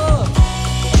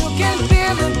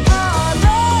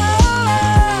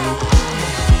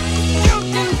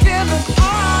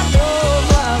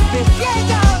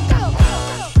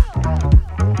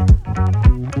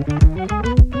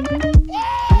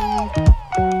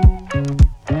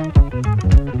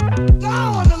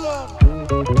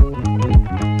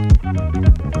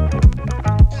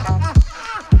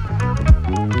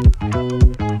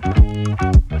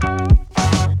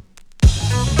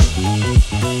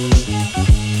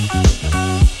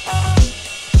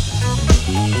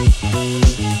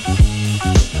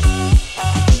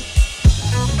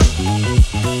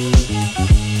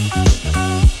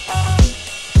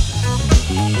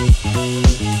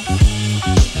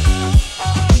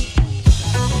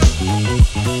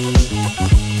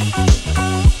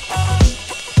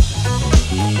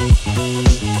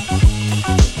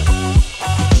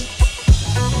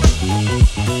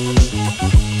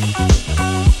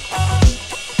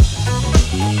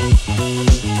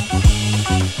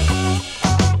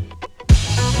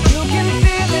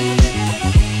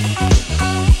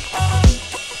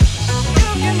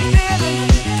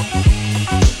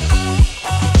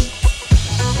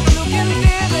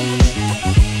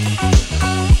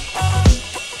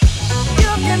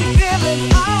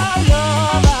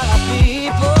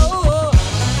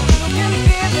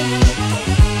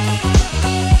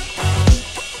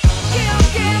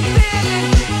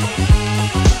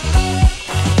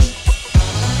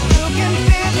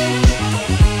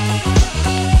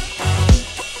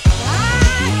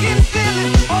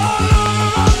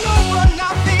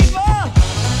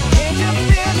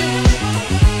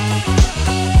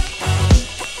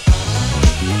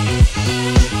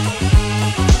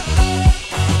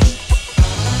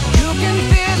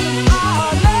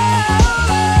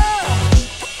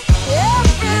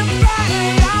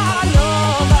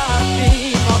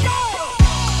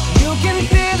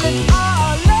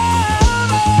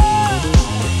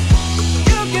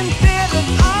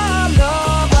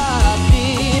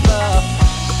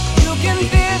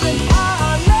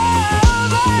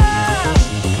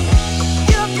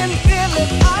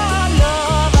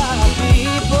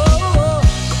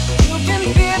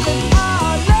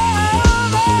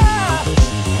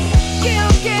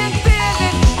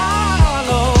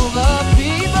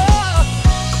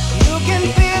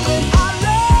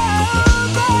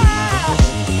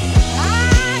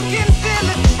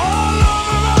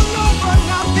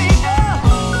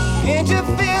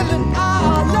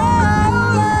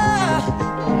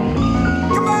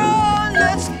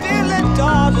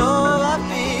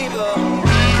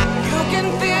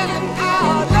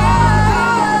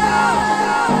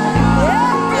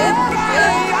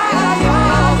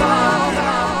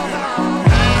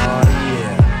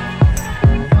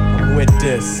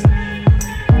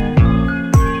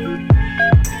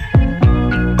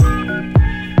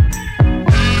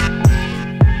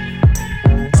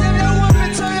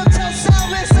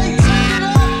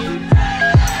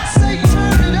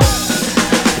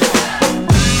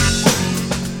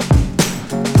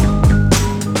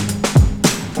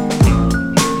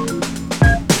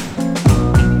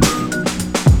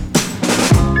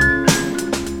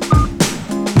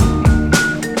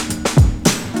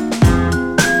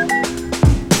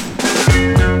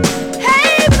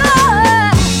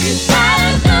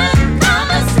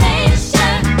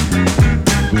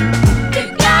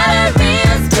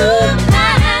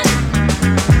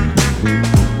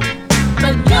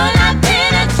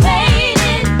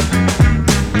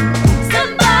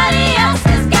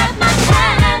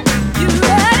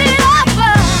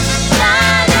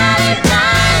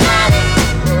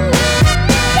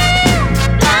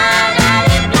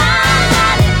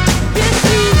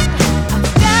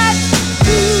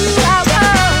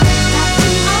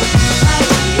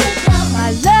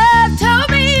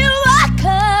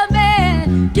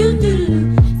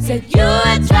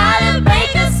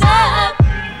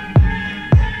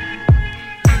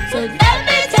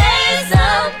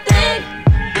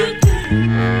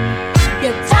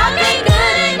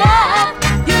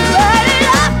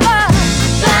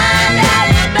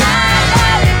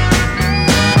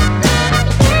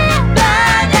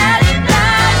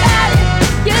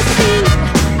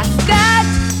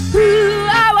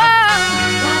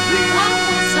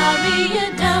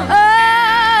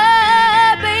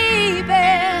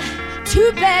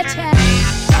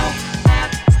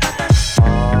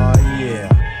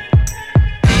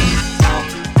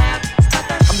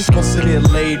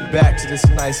 this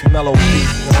nice mellow beat,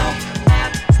 you know?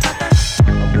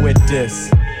 I'm with this.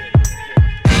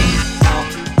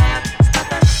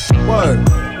 Word,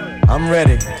 I'm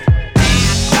ready.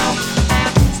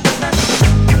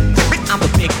 I'm the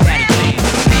big daddy man.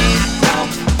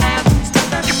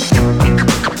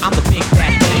 I'm the big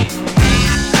daddy man.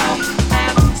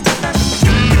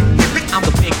 I'm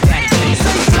the big daddy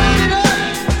man.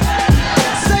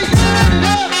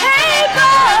 Hey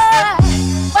boy,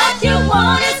 what you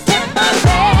want is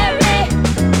temporary,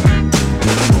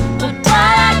 but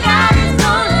what I got is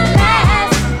gonna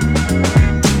last.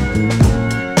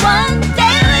 One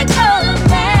day we're gonna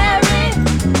marry,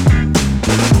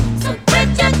 so quit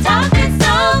your talking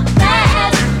so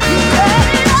fast. You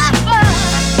ready up for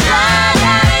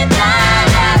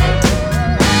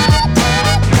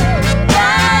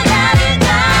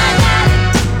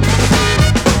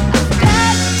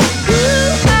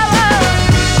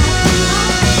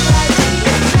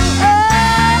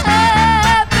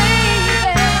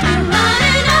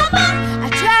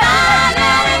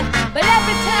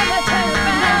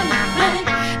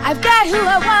I've got who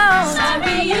I want.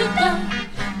 Sorry you don't.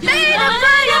 Need a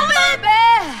fire, baby.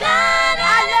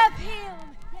 I love him.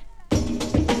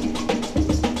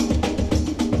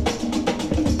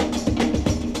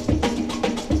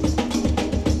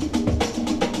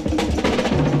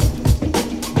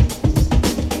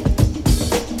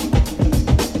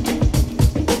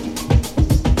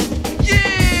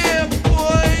 Yeah,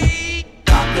 boy.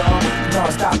 Stop, y'all.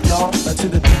 Non-stop, y'all. To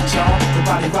the beat, y'all. The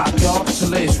body rock, y'all. So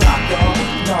let's rock, y'all.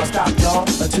 Non-stop, y'all.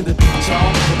 To the beat,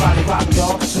 y'all. The body rock,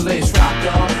 y'all. So let's rock,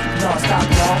 y'all. Non-stop,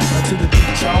 y'all. To the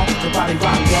beat, y'all. The body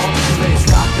rock, y'all. So let's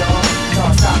rock, y'all.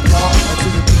 Non-stop, y'all. To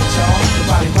the beat, y'all. The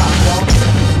body rock, y'all.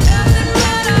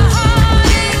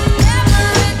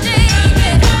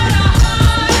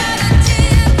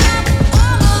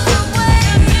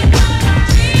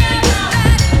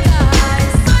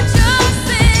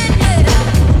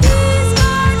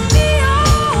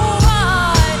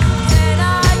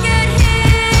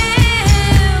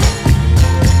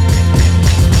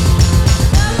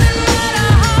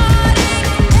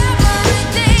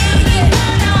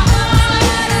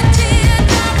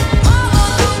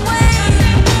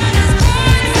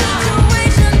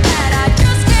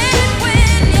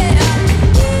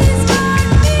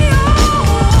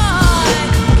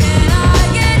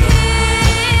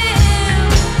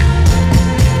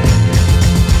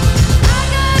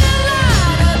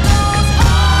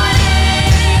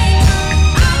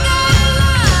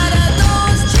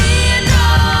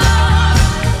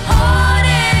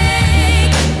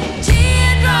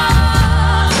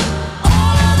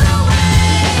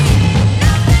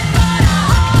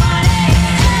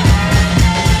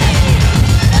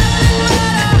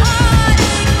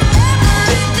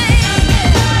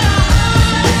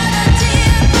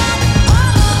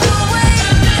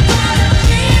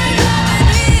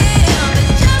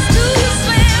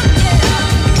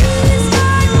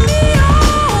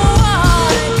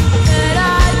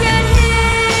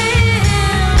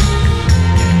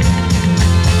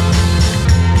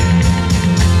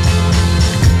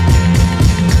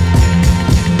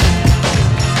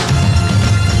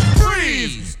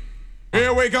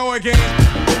 Here we go again.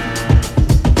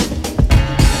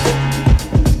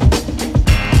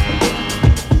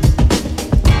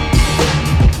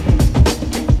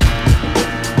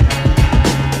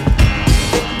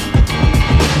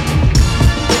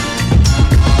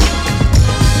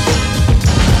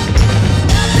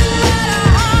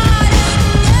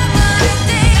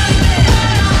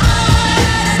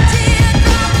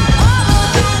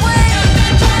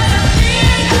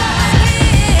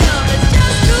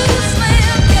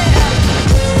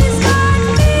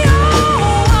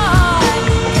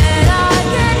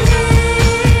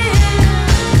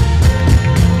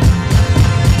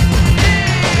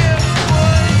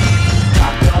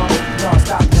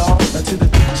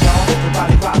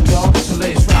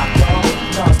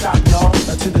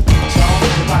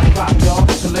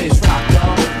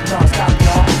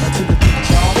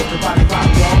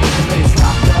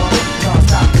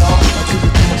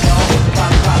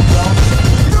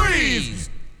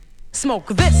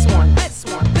 Smoke this one, this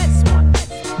one, this one.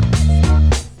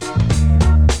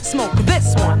 Smoke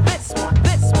this one, this one,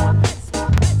 this one.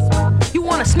 You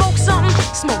wanna smoke something?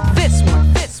 Smoke this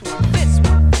one, this one, this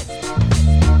one.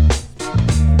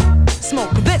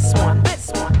 Smoke this one,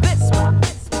 this one, this one.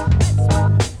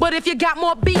 But if you got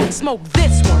more beat, smoke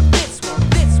this one, this one,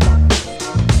 this one.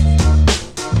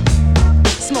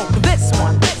 Smoke this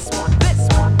one, this one, this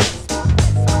one.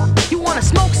 You wanna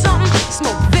smoke something?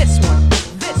 Smoke this one.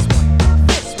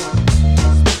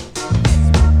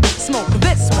 Smoke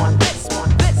this one, this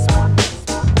one, this one.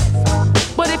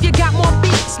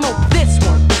 smoke this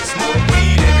one. Smoke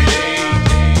weed every day.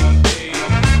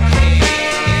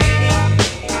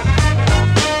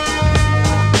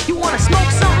 You wanna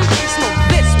smoke something? Smoke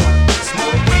this one.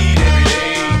 Smoke weed every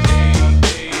day.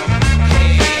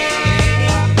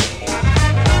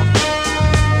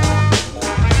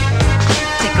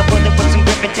 Take a bullet with some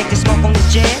grip and take the smoke on the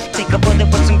jet. Take a bullet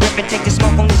with some grip and take the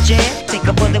smoke on the jet. Take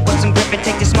a bullet with some grip and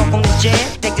take the smoke on the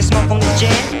jet. Take the smoke on the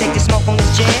jet. Take the smoke on the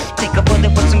jet. Take a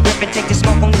bullet with some grip and take the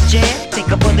smoke on the jet.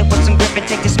 Take a bullet with some grip and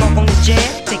take the smoke on the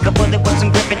jet. Take a bullet with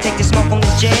some grip and take the smoke on the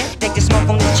jet. Take the smoke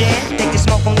on the jet. Take the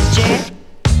smoke on the jet.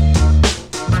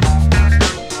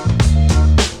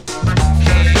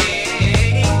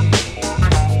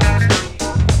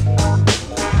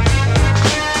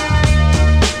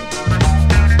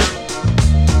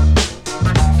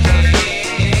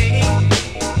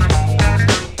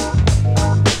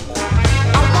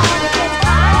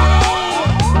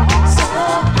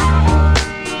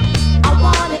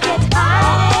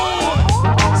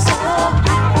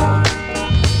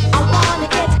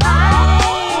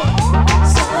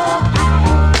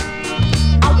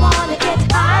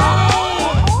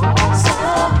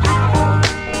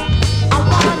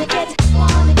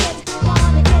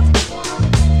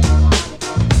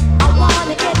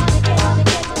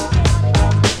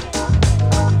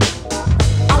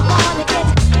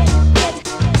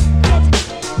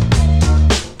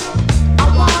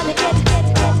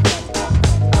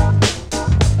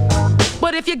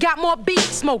 But if you got more beat,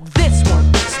 smoke this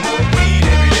one. Smoke weed